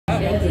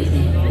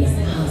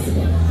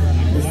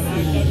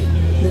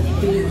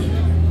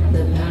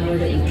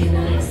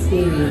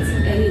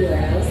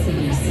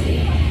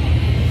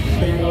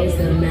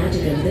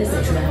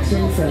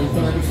from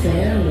fun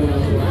fair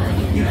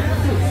worldwide. You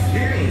have to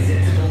experience it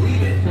to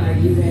believe it. Are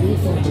you ready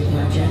for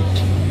departure?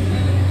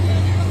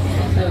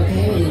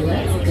 Okay,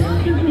 let's go.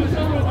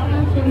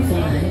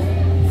 5,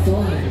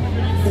 4,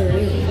 3,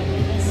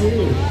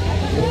 2,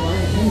 1.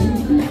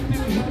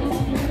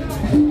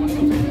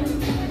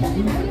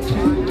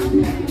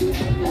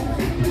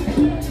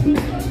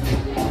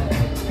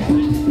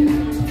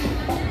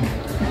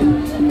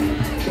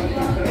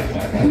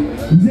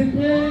 Vous êtes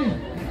prêts?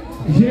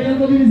 J'ai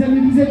entendu les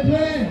amis, vous êtes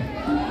prêts?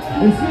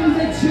 Est-ce que vous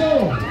êtes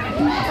chauds?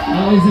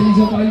 Alors les amis,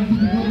 j'en parle un petit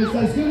peu de ça.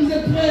 Est-ce que vous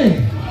êtes prêts?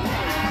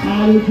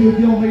 Allez, ok,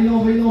 on va y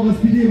aller, on va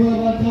speeder, voilà,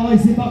 le travail,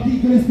 c'est parti,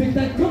 que le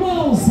spectacle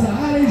commence.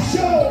 Allez,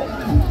 chaud!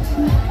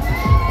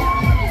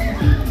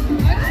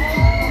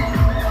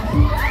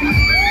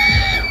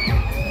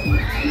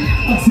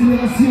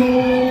 Accélération!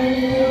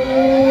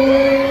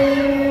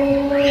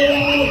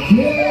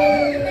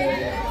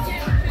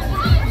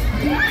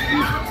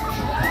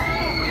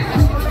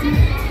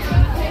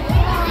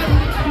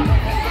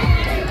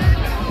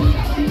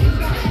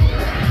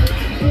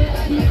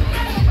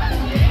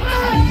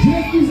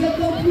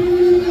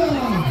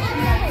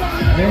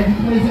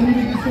 Dites-moi les amis,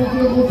 mais qu'est-ce qu'on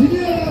peut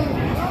continuer là?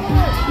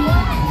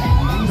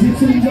 Vous êtes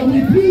sûrs, vous en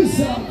voulez plus?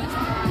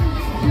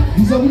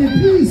 Vous en voulez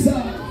plus?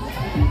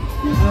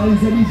 Alors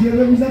les amis, je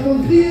vais vous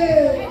attendre crier.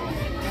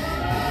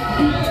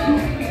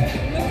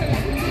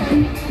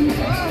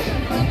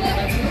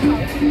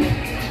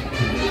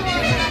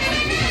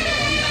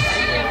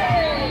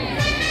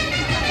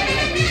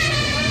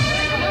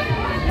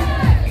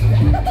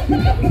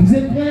 Vous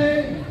êtes prêts?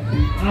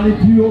 Allez,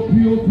 plus haut,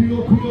 plus haut, plus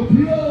haut, plus haut,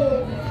 plus haut.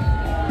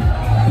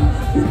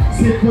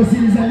 Cette fois-ci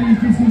les amis,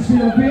 qu'est-ce que je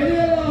fais? On peut y aller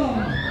là?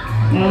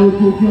 Allez,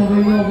 ok, on va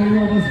y aller,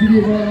 on va se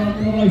filer, voilà,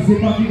 le travail, c'est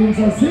parti comme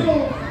ça, c'est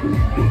bon.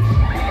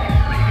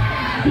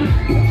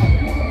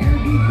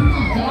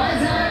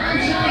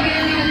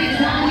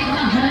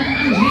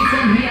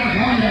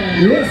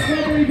 Yes,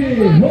 baby,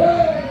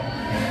 ouais.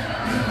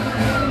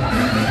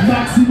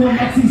 Maximum,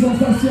 maxi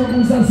sensation,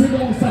 comme ça, c'est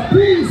bon, ça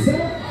pousse,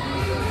 hein?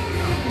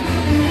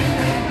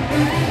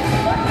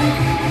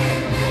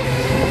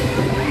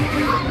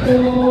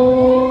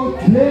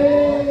 Ok.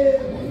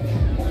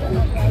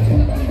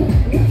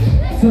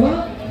 Ça va?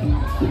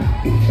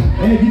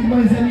 Eh, dites-moi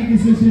les amis,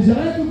 qu'est-ce que je fais?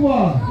 J'arrête ou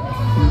quoi?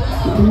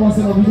 Comment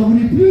ça va? Vous en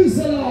voulez plus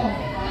alors?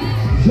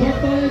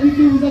 J'entends rien du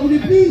tout, vous en voulez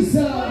plus?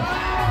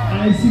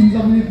 Ah, ici vous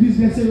en voulez plus,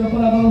 bien sûr, il ne va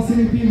pas la balancer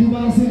les pieds, vous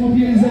balancez vos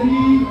pieds les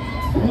amis.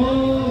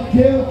 Ok,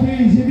 ok,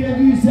 j'ai bien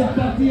vu, c'est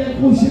reparti,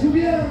 accrochez-vous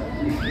bien.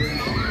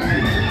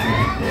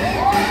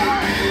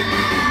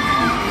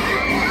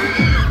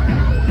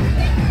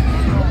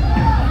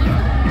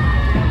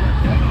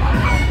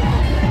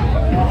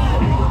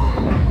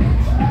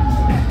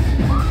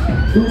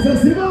 Donc ça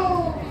c'est bon.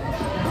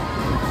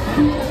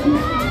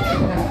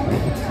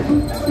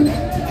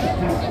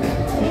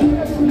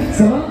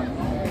 Ça va?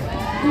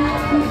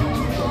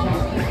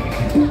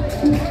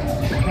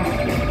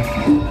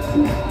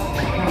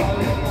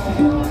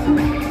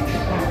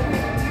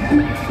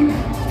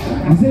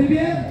 Vous allez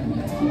bien?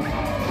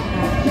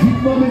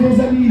 Dites-moi mes bons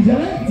amis,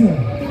 j'arrête?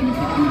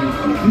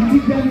 Une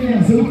petite dernière,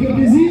 ça vous fait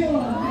plaisir?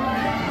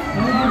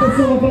 Alors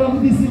attention, on va pas la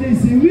vous décider,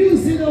 c'est oui ou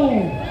c'est non?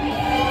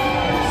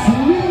 C'est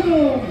oui ou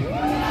non?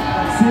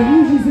 C'est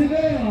rouge ou c'est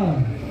vert?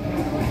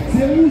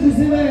 C'est rouge ou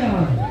c'est vert?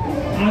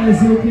 Allez,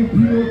 c'est ok,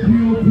 plus haut,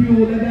 plus haut, plus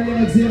haut. La dernière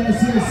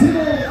accélération, c'est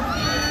bon.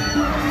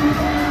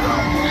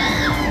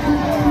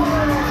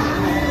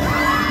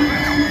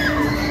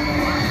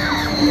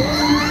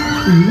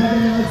 La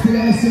dernière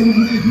accélération, le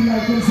bouquet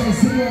final, comme ça,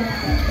 c'est bon.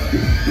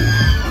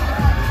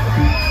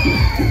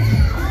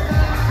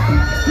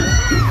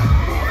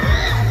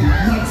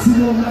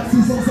 Maximum, maxi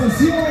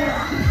sensation.